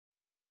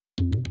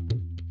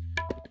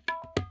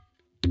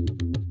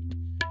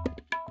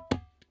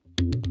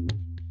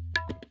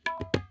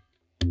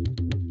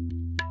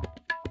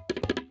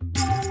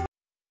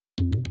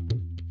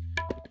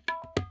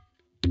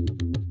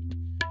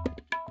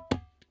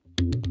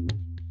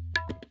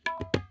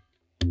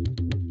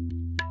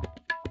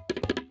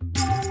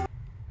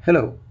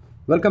Hello,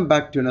 welcome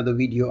back to another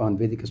video on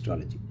Vedic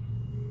Astrology.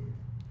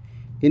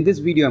 In this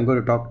video, I'm going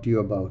to talk to you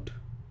about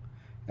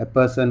a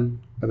person,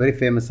 a very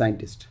famous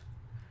scientist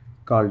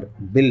called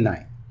Bill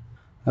Nye.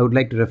 I would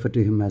like to refer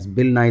to him as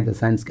Bill Nye the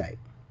Science Guy.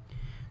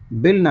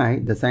 Bill Nye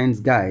the Science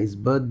Guy's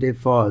birthday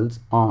falls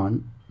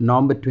on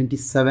November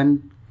 27,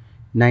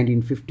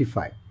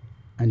 1955,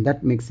 and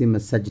that makes him a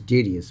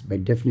Sagittarius by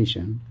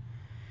definition,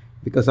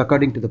 because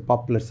according to the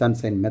popular sun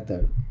sign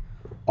method,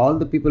 all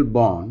the people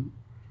born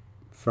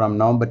from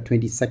November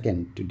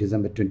 22nd to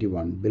December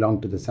 21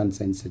 belong to the sun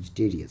sign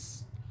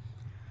Sagittarius.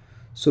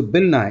 So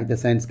Bill Nye, the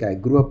science guy,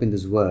 grew up in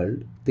this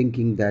world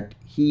thinking that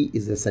he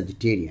is a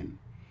Sagittarian.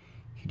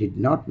 He did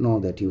not know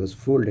that he was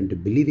fooled into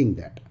believing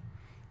that.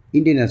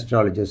 Indian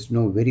astrologers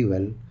know very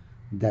well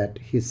that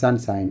his sun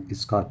sign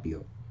is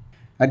Scorpio.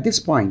 At this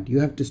point,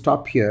 you have to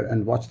stop here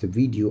and watch the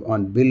video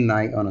on Bill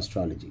Nye on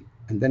astrology,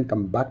 and then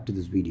come back to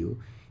this video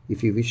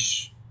if you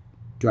wish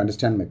to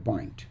understand my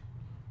point.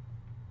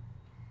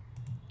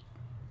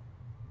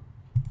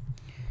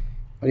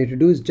 All you have to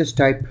do is just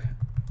type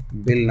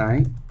Bill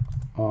Nye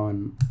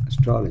on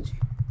astrology.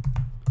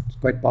 It's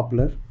quite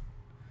popular.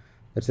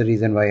 That's the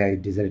reason why I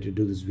decided to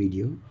do this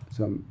video.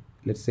 So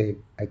let's say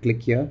I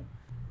click here.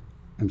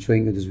 I'm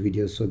showing you this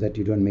video so that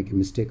you don't make a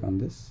mistake on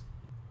this.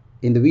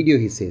 In the video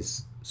he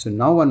says, so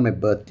now on my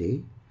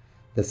birthday,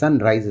 the sun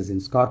rises in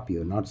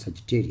Scorpio, not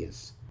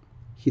Sagittarius.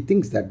 He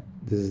thinks that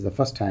this is the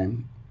first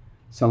time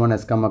someone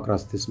has come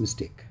across this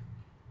mistake.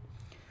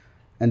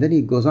 And then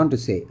he goes on to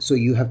say, so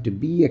you have to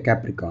be a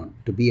Capricorn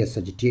to be a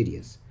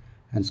Sagittarius,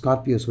 and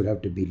Scorpios would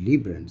have to be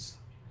Librans.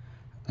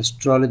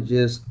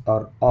 Astrologers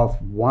are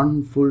of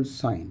one full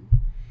sign.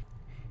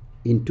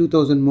 In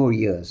 2000 more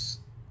years,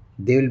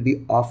 they will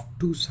be of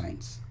two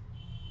signs.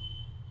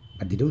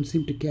 But they don't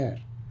seem to care.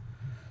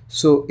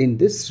 So in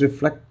this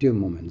reflective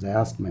moments, I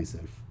asked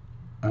myself,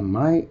 am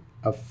I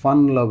a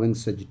fun-loving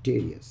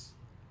Sagittarius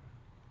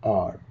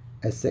or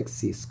a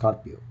sexy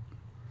Scorpio?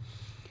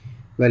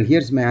 Well,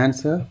 here's my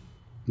answer.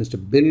 Mr.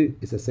 Bill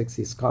is a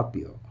sexy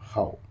Scorpio.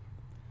 How?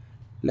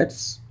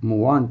 Let's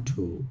move on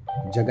to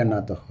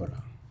Jagannath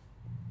Hora.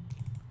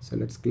 So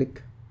let's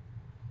click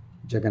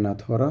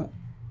Jagannath Hora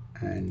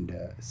and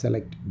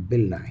select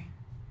Bill Nye.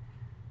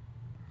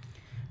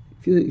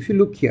 If you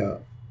look here,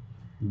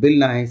 Bill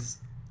Nye's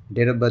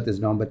date of birth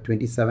is November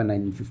 27,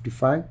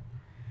 1955.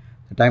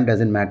 The time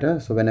doesn't matter.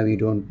 So whenever you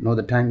don't know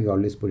the time, you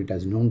always put it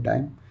as noon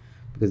time,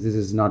 because this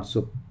is not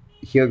so,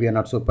 here we are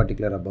not so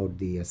particular about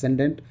the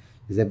ascendant.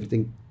 This is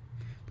everything,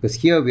 because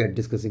here we are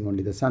discussing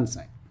only the sun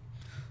sign.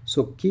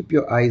 So keep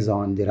your eyes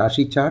on the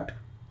Rashi chart,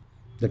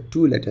 the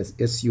two letters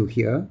SU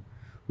here,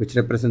 which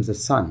represents the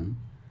sun,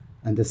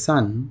 and the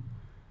sun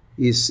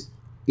is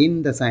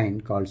in the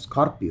sign called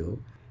Scorpio,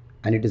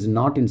 and it is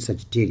not in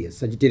Sagittarius.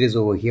 Sagittarius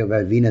over here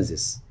where Venus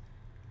is.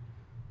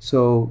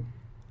 So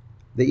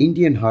the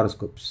Indian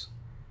horoscopes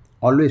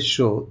always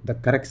show the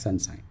correct sun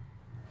sign.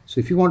 So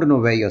if you want to know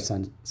where your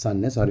sun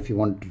is, or if you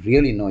want to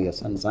really know your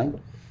sun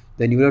sign,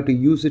 then you will have to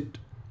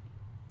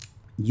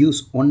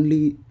use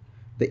only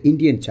the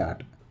Indian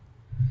chart.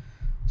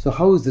 So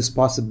how is this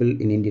possible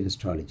in Indian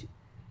astrology?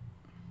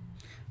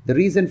 The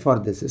reason for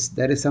this is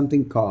there is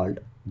something called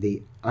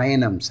the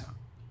Ayanamsa,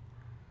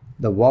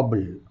 the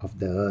wobble of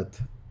the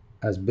earth,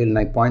 as Bill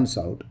Nye points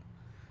out,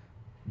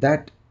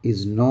 that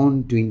is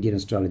known to Indian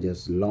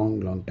astrologers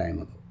long time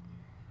ago.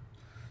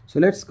 So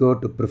let's go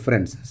to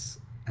preferences,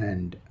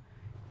 and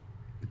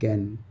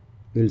again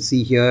you'll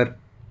see here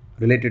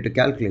related to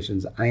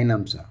calculations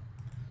Ayanamsa.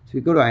 So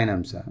we go to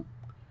Ayanamsa,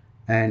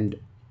 and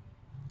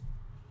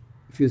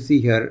if you see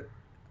here,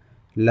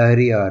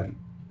 Lahari or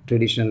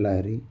traditional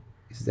Lahari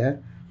is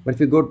there. But if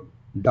you go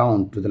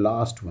down to the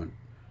last one,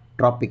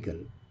 tropical,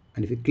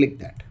 and if you click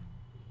that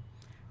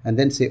and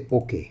then say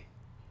OK,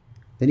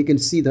 then you can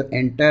see the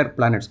entire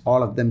planets,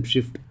 all of them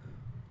shift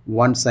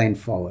one sign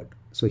forward.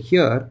 So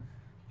here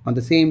on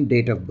the same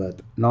date of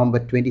birth, November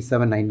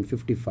 27,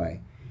 1955,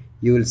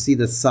 you will see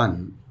the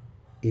sun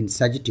in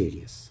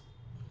Sagittarius.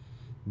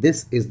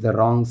 This is the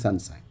wrong sun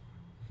sign.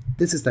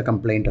 This is the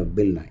complaint of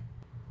Bill Nye,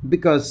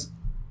 because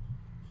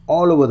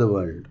all over the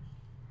world,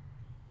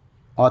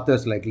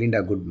 authors like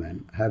Linda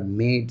Goodman have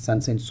made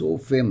sun sign so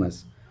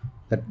famous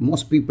that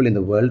most people in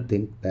the world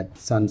think that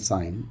sun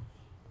sign,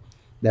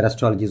 their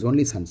astrology is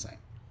only sun sign.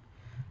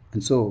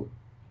 And so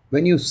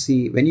when you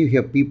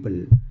hear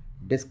people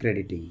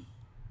discrediting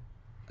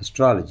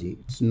astrology,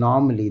 it's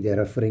normally they're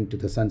referring to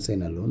the sun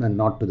sign alone and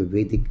not to the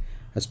Vedic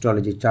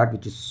astrology chart,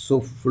 which is so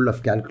full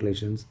of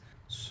calculations.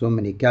 So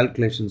many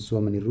calculations, so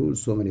many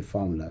rules, so many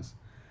formulas,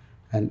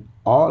 and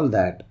all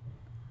that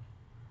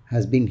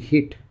has been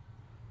hit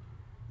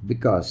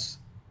because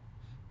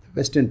the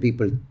Western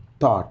people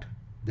thought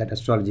that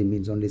astrology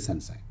means only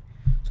sun sign.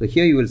 So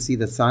here you will see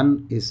the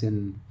sun is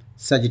in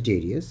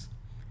Sagittarius,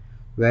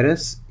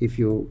 whereas if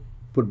you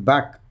put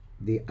back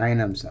the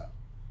Ayanamsa,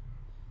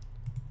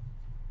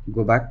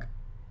 go back,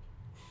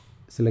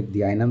 select the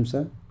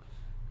Ayanamsa,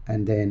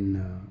 and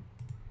then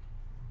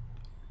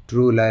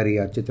True Lahari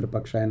or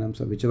Chitrapaksha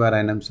Ayanamsa, whichever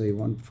Ayanamsa you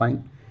want,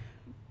 fine.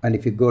 And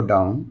if you go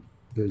down,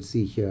 you'll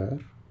see here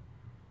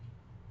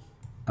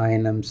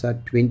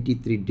Ayanamsa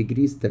 23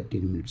 degrees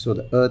 13 minutes. So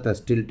the earth has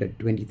tilted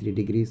 23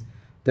 degrees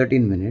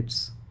 13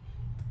 minutes,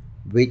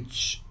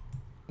 which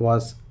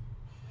was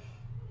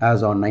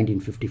as on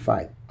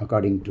 1955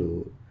 according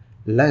to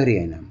Lahiri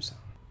Ayanamsa.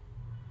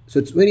 So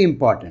it's very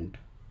important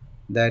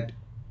that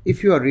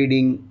if you are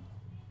reading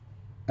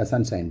a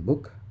sun sign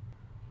book,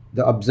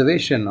 the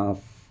observation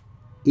of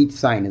each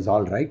sign is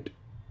all right.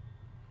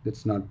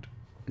 It's not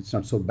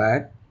so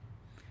bad.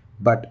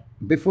 But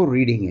before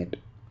reading it,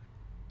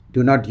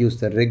 do not use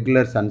the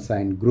regular sun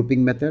sign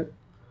grouping method.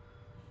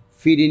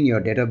 Feed in your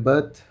date of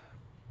birth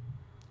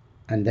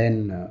and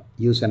then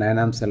use an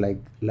Ayanamsa like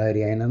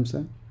Lahiri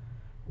Ayanamsa,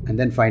 and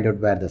then find out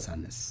where the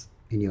sun is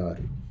in your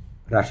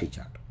Rashi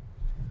chart.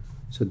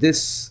 So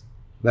this,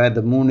 where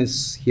the moon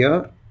is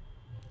here,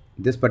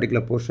 this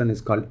particular portion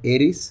is called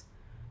Aries,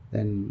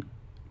 then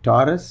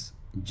Taurus,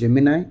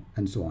 Gemini,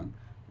 and so on.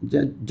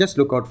 Just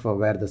look out for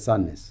where the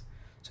sun is.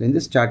 So in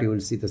this chart, you will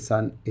see the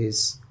sun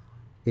is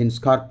in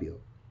Scorpio.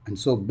 And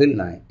so Bill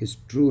Nye is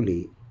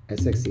truly a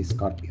sexy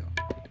Scorpio.